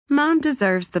Mom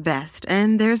deserves the best,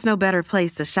 and there's no better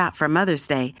place to shop for Mother's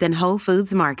Day than Whole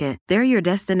Foods Market. They're your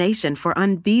destination for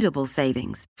unbeatable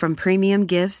savings, from premium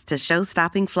gifts to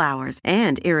show-stopping flowers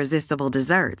and irresistible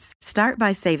desserts. Start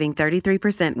by saving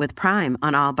 33% with Prime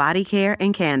on all body care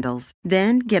and candles.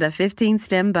 Then get a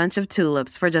 15-stem bunch of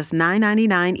tulips for just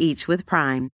 $9.99 each with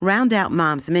Prime. Round out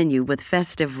Mom's menu with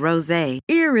festive rosé,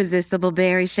 irresistible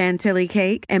berry chantilly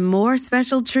cake, and more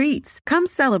special treats. Come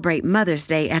celebrate Mother's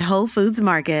Day at Whole Foods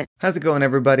Market. How's it going,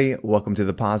 everybody? Welcome to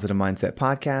the Positive Mindset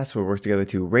Podcast, where we work together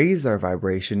to raise our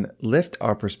vibration, lift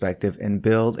our perspective, and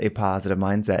build a positive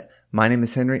mindset. My name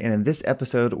is Henry, and in this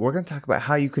episode, we're going to talk about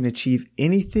how you can achieve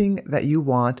anything that you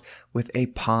want with a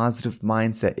positive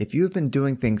mindset. If you have been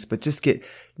doing things but just get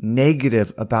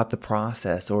negative about the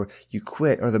process, or you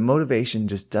quit, or the motivation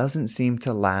just doesn't seem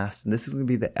to last, and this is going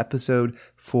to be the episode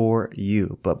for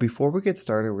you. But before we get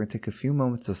started, we're going to take a few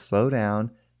moments to slow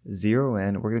down, zero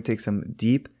in. We're going to take some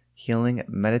deep, healing,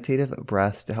 meditative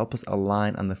breaths to help us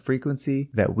align on the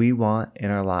frequency that we want in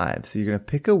our lives. So you're going to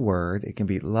pick a word. It can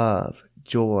be love,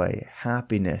 joy,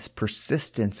 happiness,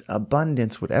 persistence,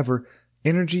 abundance, whatever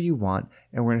energy you want.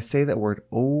 And we're going to say that word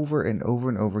over and over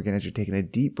and over again as you're taking a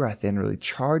deep breath in, really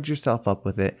charge yourself up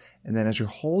with it. And then as you're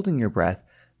holding your breath,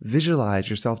 visualize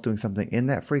yourself doing something in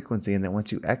that frequency. And then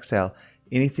once you exhale,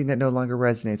 anything that no longer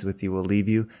resonates with you will leave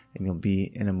you and you'll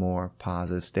be in a more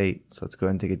positive state. So let's go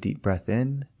ahead and take a deep breath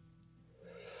in.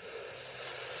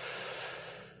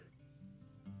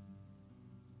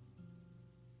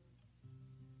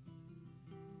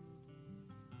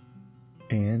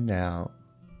 And out.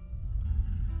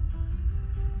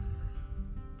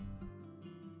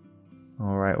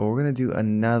 All right, well, we're going to do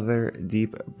another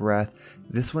deep breath.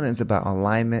 This one is about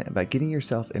alignment, about getting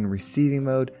yourself in receiving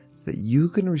mode so that you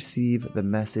can receive the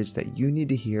message that you need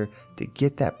to hear to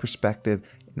get that perspective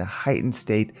in a heightened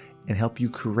state and help you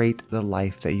create the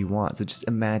life that you want. So just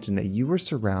imagine that you are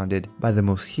surrounded by the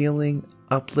most healing,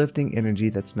 uplifting energy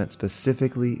that's meant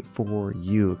specifically for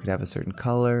you. It could have a certain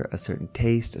color, a certain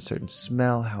taste, a certain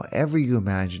smell, however you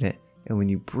imagine it. And when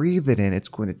you breathe it in, it's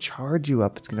going to charge you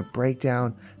up. It's going to break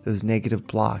down those negative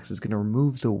blocks. It's going to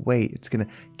remove the weight. It's going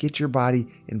to get your body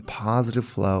in positive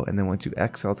flow. And then once you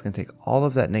exhale, it's going to take all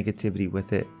of that negativity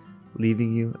with it,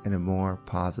 leaving you in a more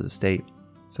positive state.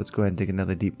 So let's go ahead and take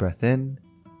another deep breath in.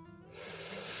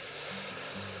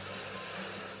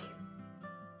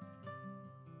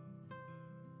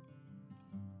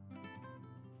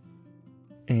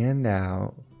 And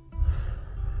out.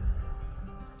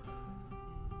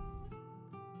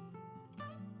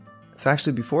 So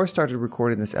actually, before I started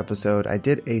recording this episode, I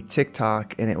did a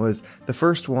TikTok, and it was the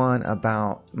first one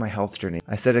about my health journey.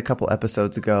 I said a couple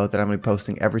episodes ago that I'm going to be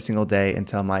posting every single day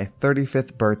until my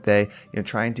 35th birthday,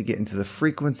 trying to get into the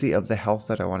frequency of the health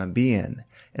that I want to be in.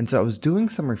 And so I was doing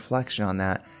some reflection on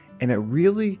that, and it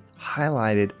really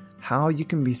highlighted how you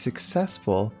can be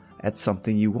successful at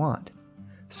something you want.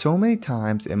 So many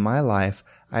times in my life,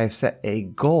 I have set a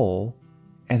goal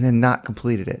and then not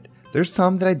completed it. There's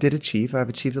some that I did achieve. I've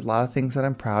achieved a lot of things that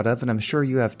I'm proud of, and I'm sure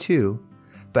you have too.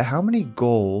 But how many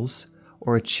goals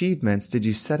or achievements did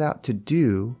you set out to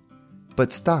do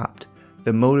but stopped?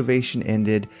 The motivation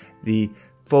ended, the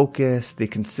focus, the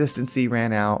consistency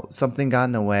ran out, something got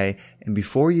in the way, and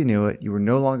before you knew it, you were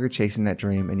no longer chasing that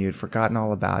dream and you had forgotten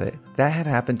all about it. That had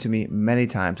happened to me many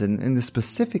times, and in the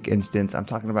specific instance, I'm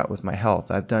talking about with my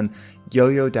health. I've done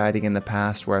yo-yo dieting in the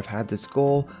past where I've had this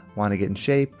goal, want to get in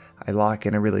shape, I lock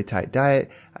in a really tight diet,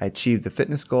 I achieve the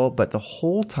fitness goal, but the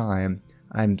whole time,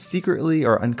 I'm secretly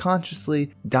or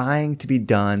unconsciously dying to be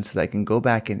done so that I can go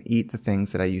back and eat the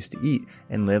things that I used to eat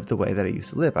and live the way that I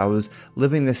used to live. I was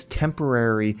living this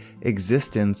temporary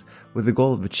existence with the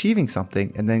goal of achieving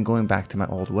something and then going back to my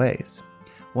old ways.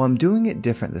 Well, I'm doing it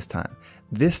different this time.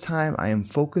 This time I am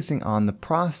focusing on the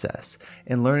process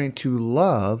and learning to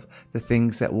love the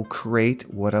things that will create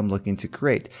what I'm looking to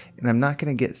create. And I'm not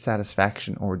going to get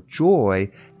satisfaction or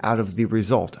joy out of the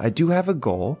result. I do have a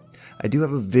goal. I do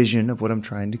have a vision of what I'm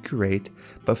trying to create,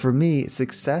 but for me,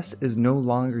 success is no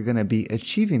longer going to be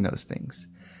achieving those things.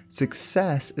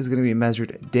 Success is going to be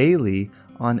measured daily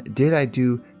on, did I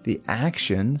do the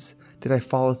actions? Did I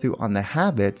follow through on the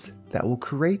habits that will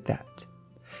create that?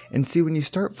 And see, when you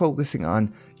start focusing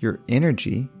on your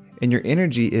energy, and your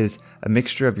energy is a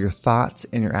mixture of your thoughts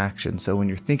and your actions. So when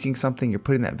you're thinking something, you're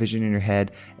putting that vision in your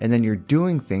head, and then you're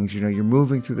doing things, you're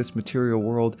moving through this material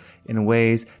world in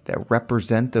ways that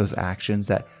represent those actions,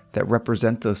 that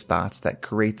represent those thoughts, that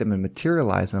create them and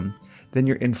materialize them, then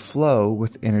you're in flow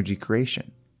with energy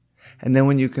creation. And then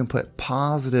when you can put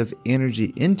positive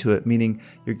energy into it, meaning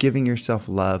you're giving yourself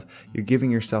love, you're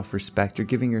giving yourself respect, you're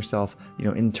giving yourself,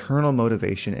 internal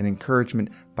motivation and encouragement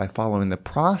by following the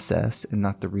process and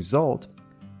not the result,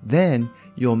 then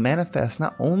you'll manifest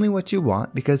not only what you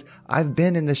want, because I've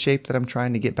been in the shape that I'm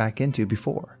trying to get back into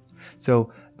before.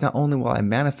 So not only will I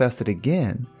manifest it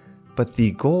again, but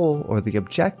the goal or the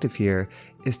objective here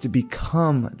is to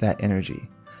become that energy.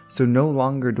 So no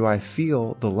longer do I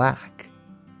feel the lack.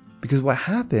 Because what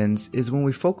happens is when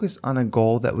we focus on a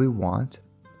goal that we want,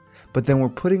 but then we're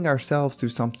putting ourselves through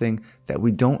something that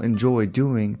we don't enjoy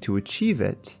doing to achieve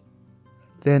it,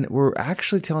 then we're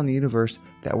actually telling the universe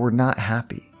that we're not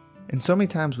happy. And so many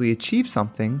times we achieve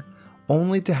something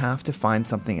only to have to find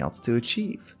something else to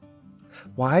achieve.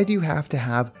 Why do you have to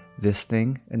have this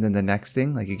thing and then the next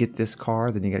thing? Like you get this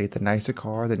car, then you got to get the nicer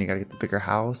car, then you got to get the bigger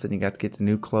house, then you got to get the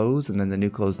new clothes, and then the new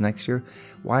clothes next year.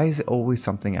 Why is it always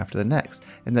something after the next?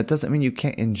 And that doesn't mean you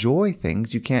can't enjoy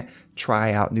things. You can't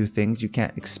try out new things. You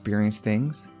can't experience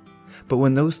things. But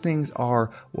when those things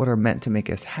are what are meant to make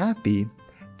us happy,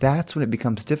 that's when it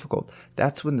becomes difficult.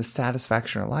 That's when the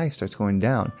satisfaction of life starts going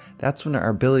down. That's when our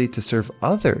ability to serve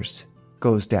others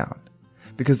goes down,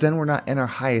 because then we're not in our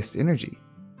highest energy.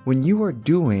 When you are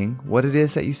doing what it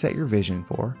is that you set your vision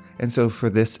for, and so for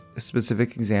this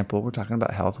specific example, we're talking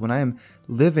about health, when I am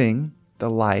living the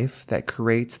life that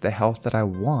creates the health that I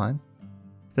want,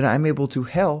 then I'm able to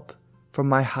help from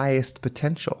my highest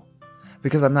potential.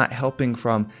 Because I'm not helping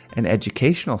from an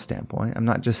educational standpoint. I'm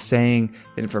not just saying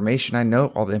the information. I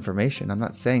know all the information. I'm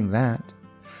not saying that.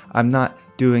 I'm not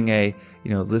doing a,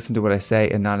 listen to what I say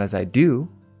and not as I do,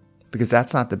 because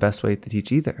that's not the best way to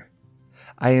teach either.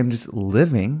 I am just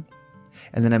living,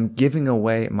 and then I'm giving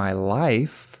away my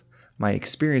life, my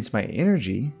experience, my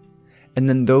energy, and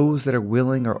then those that are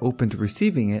willing or open to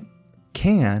receiving it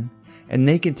can, and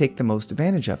they can take the most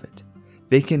advantage of it.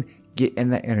 They can get in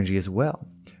that energy as well.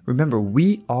 Remember,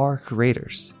 we are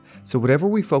creators. So whatever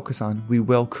we focus on, we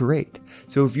will create.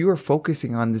 So if you are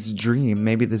focusing on this dream,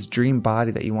 maybe this dream body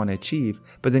that you want to achieve,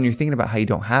 but then you're thinking about how you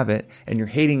don't have it, and you're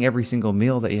hating every single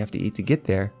meal that you have to eat to get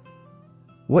there,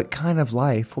 what kind of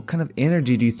life, what kind of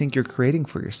energy do you think you're creating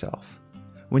for yourself?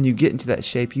 When you get into that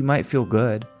shape, you might feel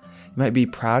good. You might be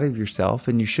proud of yourself,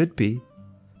 and you should be.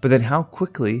 But then how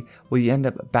quickly will you end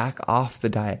up back off the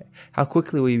diet? How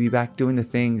quickly will you be back doing the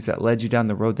things that led you down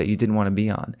the road that you didn't want to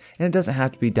be on? And it doesn't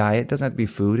have to be diet. It doesn't have to be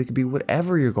food. It could be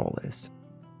whatever your goal is.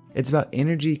 It's about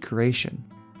energy creation.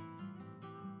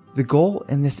 The goal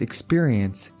in this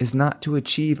experience is not to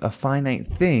achieve a finite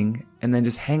thing and then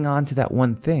just hang on to that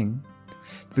one thing.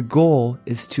 The goal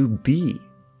is to be.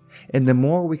 And the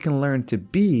more we can learn to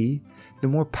be, the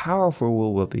more powerful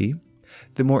we will be,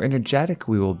 the more energetic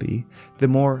we will be, the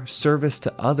more service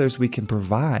to others we can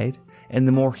provide, and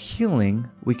the more healing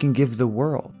we can give the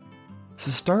world. So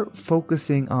start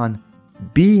focusing on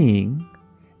being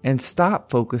and stop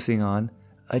focusing on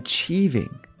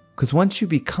achieving. Because once you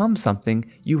become something,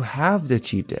 you have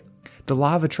achieved it. The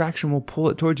law of attraction will pull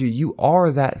it towards you. You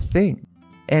are that thing.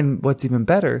 And what's even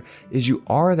better is you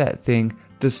are that thing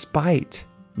despite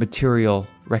material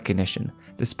recognition,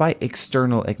 despite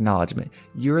external acknowledgement.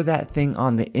 You're that thing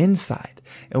on the inside.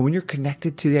 And when you're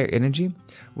connected to their energy,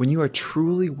 when you are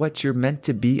truly what you're meant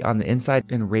to be on the inside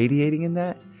and radiating in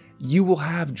that, you will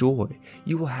have joy.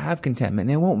 You will have contentment.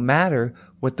 And it won't matter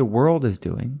what the world is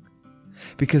doing,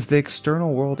 because the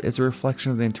external world is a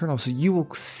reflection of the internal. So you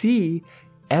will see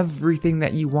everything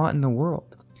that you want in the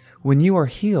world. When you are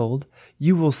healed,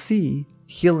 you will see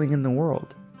healing in the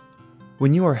world.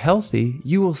 When you are healthy,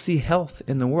 you will see health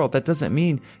in the world. That doesn't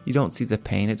mean you don't see the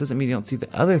pain. It doesn't mean you don't see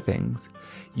the other things.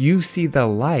 You see the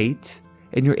light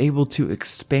and you're able to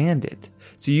expand it.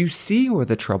 So you see where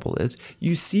the trouble is.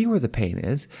 You see where the pain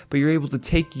is, but you're able to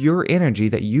take your energy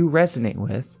that you resonate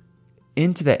with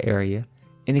into that area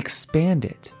and expand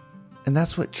it. And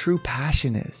that's what true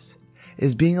passion is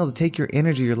being able to take your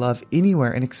energy, your love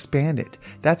anywhere and expand it.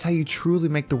 That's how you truly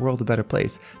make the world a better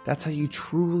place. That's how you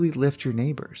truly lift your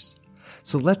neighbors.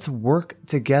 So let's work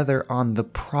together on the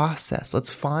process.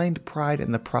 Let's find pride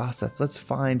in the process. Let's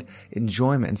find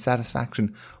enjoyment and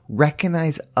satisfaction.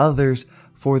 Recognize others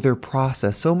for their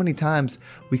process. So many times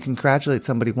we congratulate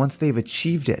somebody once they've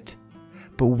achieved it.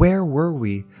 But where were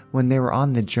we when they were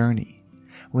on the journey?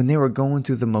 When they were going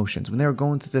through the motions, when they were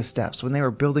going through the steps, when they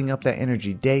were building up that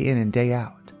energy day in and day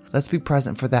out. Let's be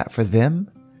present for that for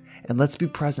them, and let's be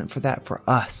present for that for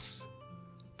us.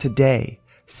 Today,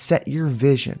 set your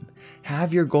vision.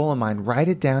 Have your goal in mind. Write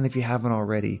it down if you haven't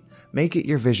already. Make it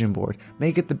your vision board.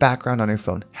 Make it the background on your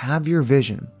phone. Have your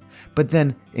vision. But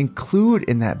then include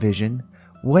in that vision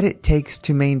what it takes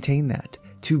to maintain that,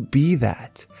 to be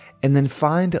that. and then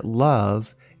find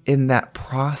love in that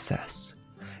process.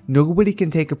 Nobody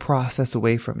can take a process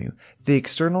away from you. The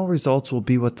external results will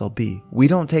be what they'll be. We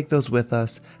don't take those with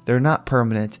us. They're not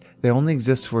permanent. They only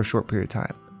exist for a short period of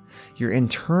time. Your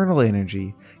internal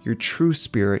energy, your true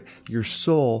spirit, your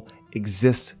soul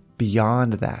exists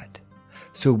beyond that.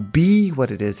 So be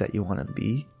what it is that you want to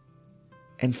be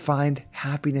and find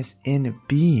happiness in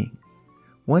being.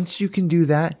 Once you can do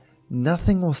that,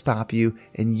 nothing will stop you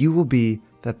and you will be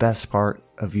the best part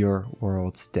of your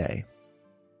world's day.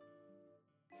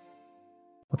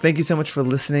 Well, thank you so much for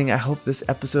listening. I hope this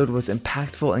episode was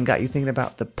impactful and got you thinking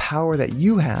about the power that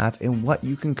you have and what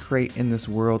you can create in this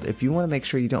world. If you want to make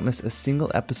sure you don't miss a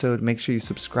single episode, make sure you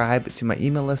subscribe to my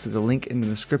email list. There's a link in the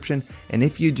description. And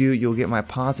if you do, you'll get my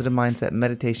positive mindset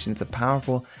meditation. It's a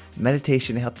powerful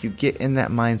meditation to help you get in that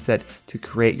mindset to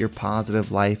create your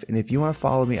positive life. And if you want to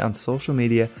follow me on social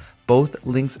media, both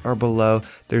links are below.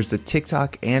 There's the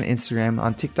TikTok and Instagram.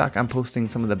 On TikTok, I'm posting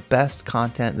some of the best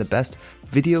content, the best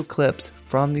video clips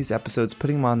from these episodes,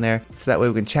 putting them on there so that way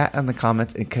we can chat in the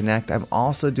comments and connect. I'm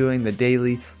also doing the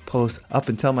daily posts up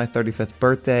until my 35th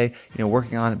birthday,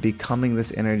 working on becoming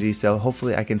this energy. So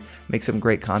hopefully I can make some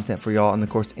great content for y'all. And of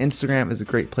course, Instagram is a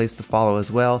great place to follow as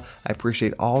well. I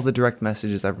appreciate all the direct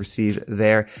messages I've received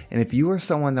there. And if you are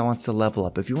someone that wants to level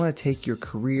up, if you want to take your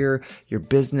career, your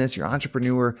business, your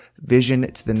entrepreneur vision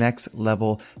to the next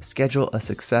level, schedule a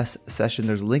success session.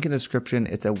 There's a link in the description.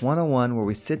 It's a 101 where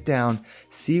we sit down,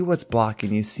 see what's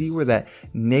blocking you, see where that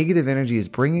negative energy is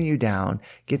bringing you down,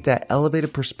 get that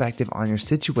elevated perspective on your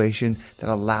situation that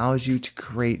allows you to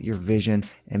create your vision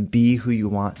and be who you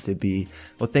want to be.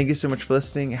 Well, thank you so much for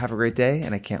listening. Have a great day,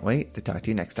 and I can't wait to talk to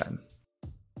you next time.